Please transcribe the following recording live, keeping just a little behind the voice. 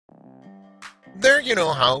You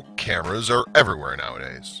know how cameras are everywhere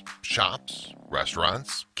nowadays. Shops,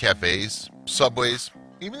 restaurants, cafes, subways,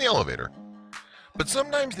 even the elevator. But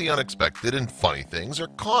sometimes the unexpected and funny things are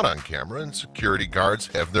caught on camera and security guards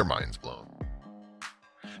have their minds blown.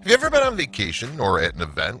 Have you ever been on vacation or at an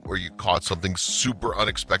event where you caught something super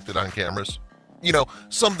unexpected on cameras?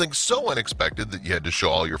 Something so unexpected that you had to show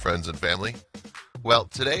all your friends and family? Well,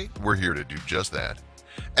 today we're here to do just that.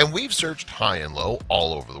 And we've searched high and low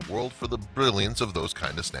all over the world for the brilliance of those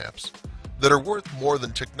kind of snaps that are worth more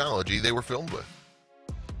than technology they were filmed with.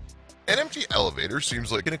 An empty elevator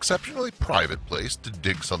seems like an exceptionally private place to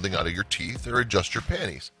dig something out of your teeth or adjust your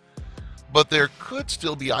panties. But there could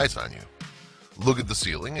still be eyes on you. Look at the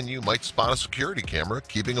ceiling and you might spot a security camera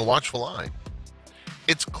keeping a watchful eye.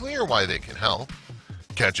 It's clear why they can help,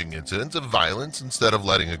 catching incidents of violence instead of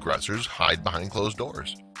letting aggressors hide behind closed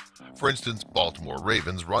doors. For instance, Baltimore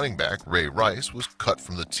Ravens running back Ray Rice was cut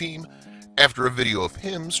from the team after a video of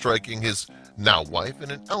him striking his now wife in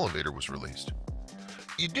an elevator was released.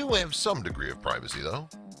 You do have some degree of privacy though.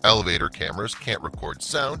 Elevator cameras can't record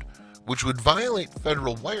sound, which would violate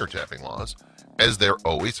federal wiretapping laws, as they're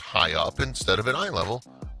always high up instead of at eye level,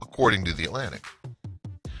 according to The Atlantic.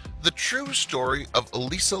 The true story of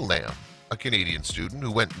Elisa Lam, a Canadian student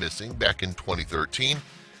who went missing back in 2013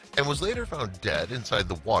 and was later found dead inside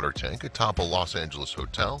the water tank atop a Los Angeles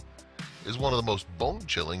hotel, is one of the most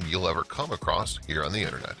bone-chilling you'll ever come across here on the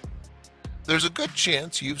internet. There's a good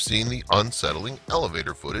chance you've seen the unsettling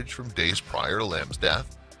elevator footage from days prior to Lam's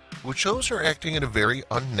death, which shows her acting in a very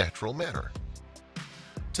unnatural manner.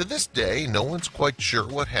 To this day, no one's quite sure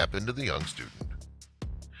what happened to the young student.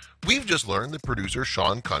 We've just learned that producer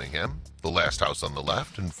Sean Cunningham, The Last House on the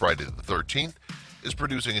Left and Friday the 13th, is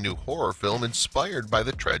producing a new horror film inspired by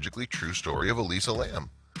the tragically true story of Elisa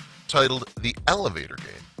Lam, titled The Elevator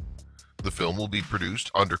Game. The film will be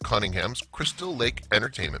produced under Cunningham's Crystal Lake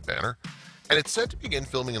Entertainment banner, and it's set to begin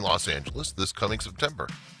filming in Los Angeles this coming September.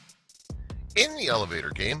 In The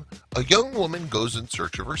Elevator Game, a young woman goes in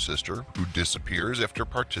search of her sister, who disappears after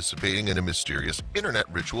participating in a mysterious internet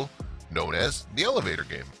ritual known as the Elevator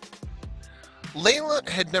Game. Layla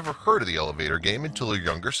had never heard of the Elevator Game until her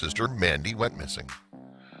younger sister Mandy went missing.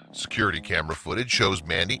 Security camera footage shows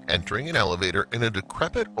Mandy entering an elevator in a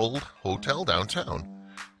decrepit old hotel downtown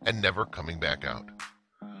and never coming back out.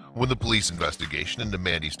 When the police investigation into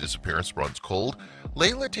Mandy's disappearance runs cold,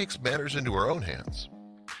 Layla takes matters into her own hands.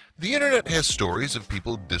 The internet has stories of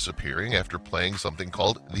people disappearing after playing something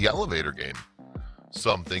called the Elevator Game.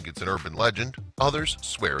 Some think it's an urban legend, others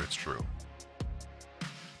swear it's true.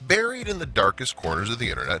 Buried in the darkest corners of the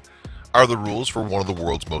internet are the rules for one of the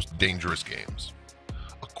world's most dangerous games.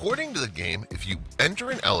 According to the game, if you enter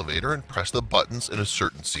an elevator and press the buttons in a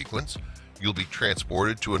certain sequence, you'll be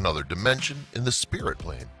transported to another dimension in the spirit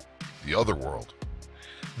plane, the other world.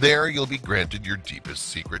 There you'll be granted your deepest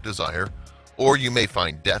secret desire, or you may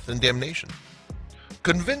find death and damnation.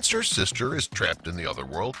 Convinced her sister is trapped in the other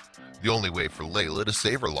world, the only way for Layla to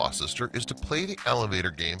save her lost sister is to play the elevator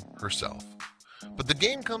game herself. But the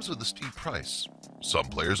game comes with a steep price. Some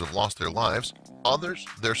players have lost their lives, others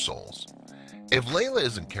their souls. If Layla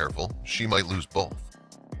isn't careful, she might lose both.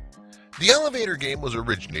 The Elevator Game was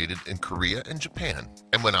originated in Korea and Japan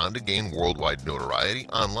and went on to gain worldwide notoriety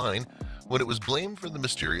online when it was blamed for the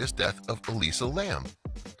mysterious death of Elisa Lam,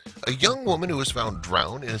 a young woman who was found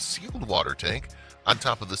drowned in a sealed water tank on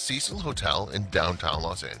top of the Cecil Hotel in downtown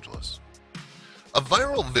Los Angeles. A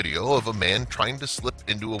viral video of a man trying to slip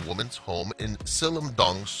into a woman's home in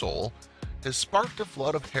Sillim-dong, Seoul, has sparked a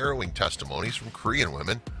flood of harrowing testimonies from Korean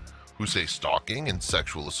women who say stalking and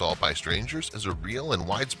sexual assault by strangers is a real and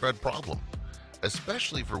widespread problem,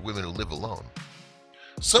 especially for women who live alone.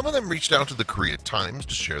 Some of them reached out to the Korea Times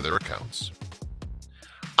to share their accounts.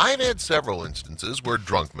 I've had several instances where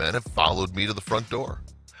drunk men have followed me to the front door.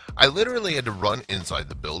 I literally had to run inside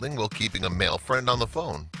the building while keeping a male friend on the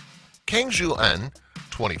phone. Kang Ju-en,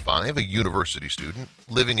 25, a university student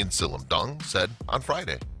living in Sillim-dong, said on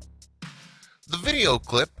Friday. The video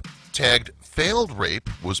clip, tagged Failed Rape,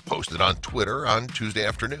 was posted on Twitter on Tuesday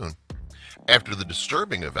afternoon, after the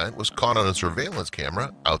disturbing event was caught on a surveillance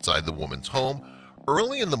camera outside the woman's home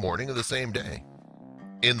early in the morning of the same day.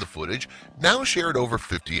 In the footage, now shared over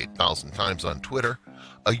 58,000 times on Twitter,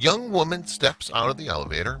 a young woman steps out of the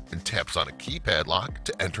elevator and taps on a keypad lock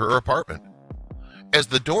to enter her apartment. As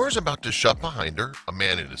the door is about to shut behind her, a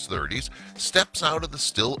man in his 30s steps out of the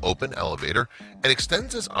still open elevator and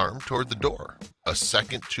extends his arm toward the door, a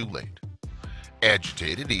second too late.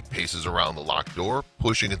 Agitated, he paces around the locked door,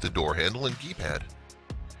 pushing at the door handle and keypad.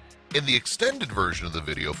 In the extended version of the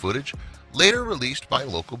video footage, later released by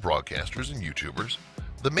local broadcasters and YouTubers,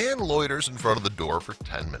 The man loiters in front of the door for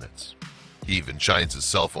 10 minutes. He even shines his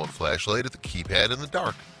cell phone flashlight at the keypad in the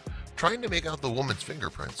dark, trying to make out the woman's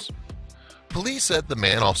fingerprints. Police said the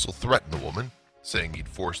man also threatened the woman, saying he'd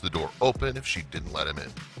force the door open if she didn't let him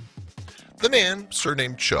in. The man,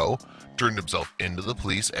 surnamed Cho, turned himself into the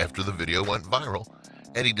police after the video went viral,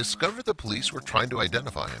 and he discovered the police were trying to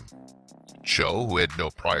identify him. Cho, who had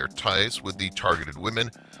no prior ties with the targeted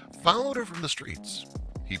women, followed her from the streets.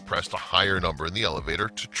 He pressed a higher number in the elevator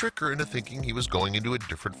to trick her into thinking he was going into a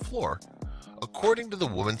different floor, according to the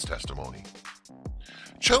woman's testimony.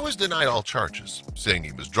 Cho has denied all charges, saying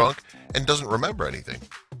he was drunk and doesn't remember anything.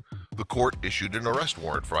 The court issued an arrest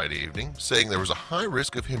warrant Friday evening, saying there was a high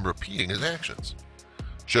risk of him repeating his actions.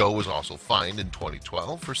 Cho was also fined in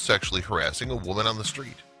 2012 for sexually harassing a woman on the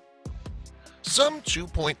street. Some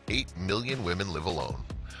 2.8 million women live alone,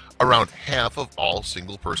 around half of all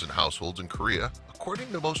single-person households in Korea,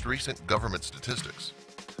 according to most recent government statistics.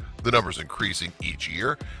 The number is increasing each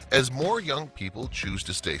year as more young people choose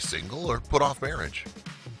to stay single or put off marriage.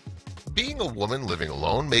 Being a woman living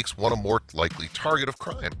alone makes one a more likely target of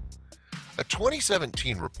crime. A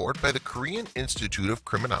 2017 report by the Korean Institute of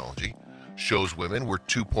Criminology shows women were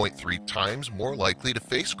 2.3 times more likely to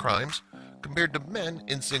face crimes compared to men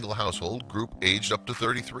in single household group aged up to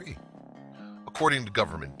 33. According to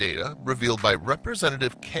government data revealed by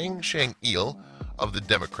Representative Kang Sang-il of the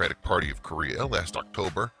Democratic Party of Korea last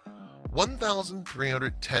October,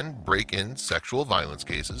 1,310 break-in sexual violence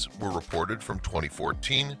cases were reported from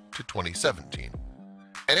 2014 to 2017,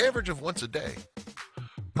 an average of once a day.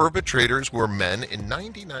 Perpetrators were men in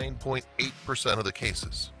 99.8% of the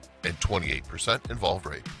cases, and 28% involved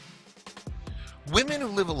rape. Women who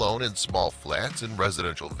live alone in small flats in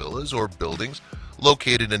residential villas or buildings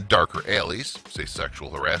located in darker alleys say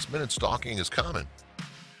sexual harassment and stalking is common.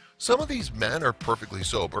 Some of these men are perfectly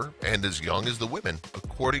sober and as young as the women,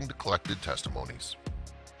 according to collected testimonies.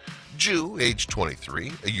 Ju, age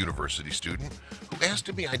 23, a university student who asked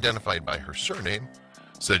to be identified by her surname,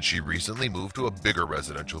 said she recently moved to a bigger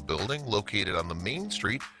residential building located on the main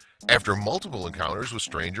street after multiple encounters with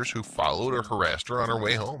strangers who followed or harassed her on her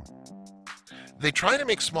way home. They try to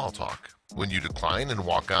make small talk. When you decline and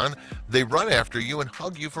walk on, they run after you and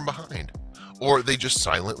hug you from behind, or they just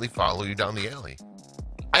silently follow you down the alley.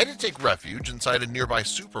 I had to take refuge inside a nearby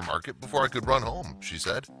supermarket before I could run home, she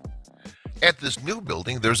said. At this new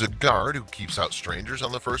building, there's a guard who keeps out strangers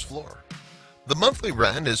on the first floor. The monthly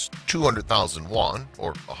rent is 200,000 won,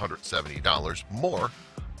 or $170 more,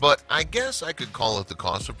 but I guess I could call it the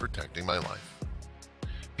cost of protecting my life.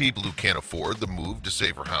 People who can't afford the move to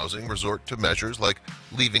safer housing resort to measures like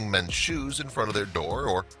leaving men's shoes in front of their door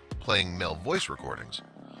or playing male voice recordings,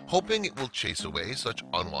 hoping it will chase away such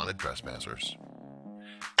unwanted trespassers.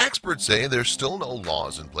 Experts say there's still no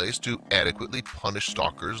laws in place to adequately punish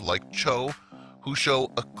stalkers like Cho, who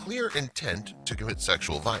show a clear intent to commit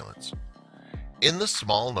sexual violence. In the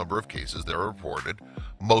small number of cases that are reported,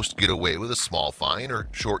 most get away with a small fine or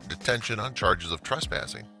short detention on charges of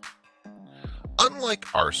trespassing. Unlike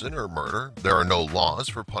arson or murder, there are no laws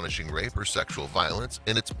for punishing rape or sexual violence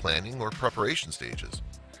in its planning or preparation stages,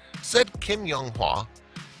 said Kim Young-hwa,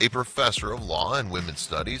 a professor of law and women's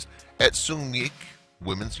studies at Sungnik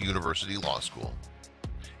Women's University Law School.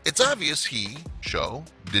 It's obvious he, Cho,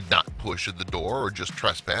 did not push at the door or just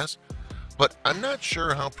trespass, but I'm not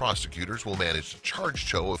sure how prosecutors will manage to charge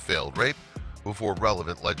Cho of failed rape before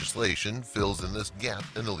relevant legislation fills in this gap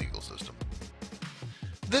in the legal system.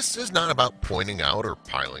 This is not about pointing out or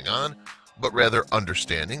piling on, but rather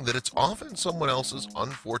understanding that it's often someone else's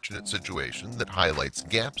unfortunate situation that highlights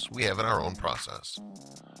gaps we have in our own process.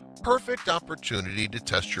 Perfect opportunity to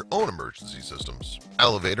test your own emergency systems,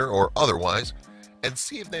 elevator or otherwise, and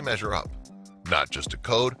see if they measure up, not just to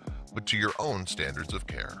code, but to your own standards of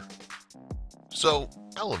care. So,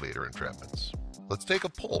 elevator entrapments. Let's take a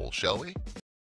poll, shall we?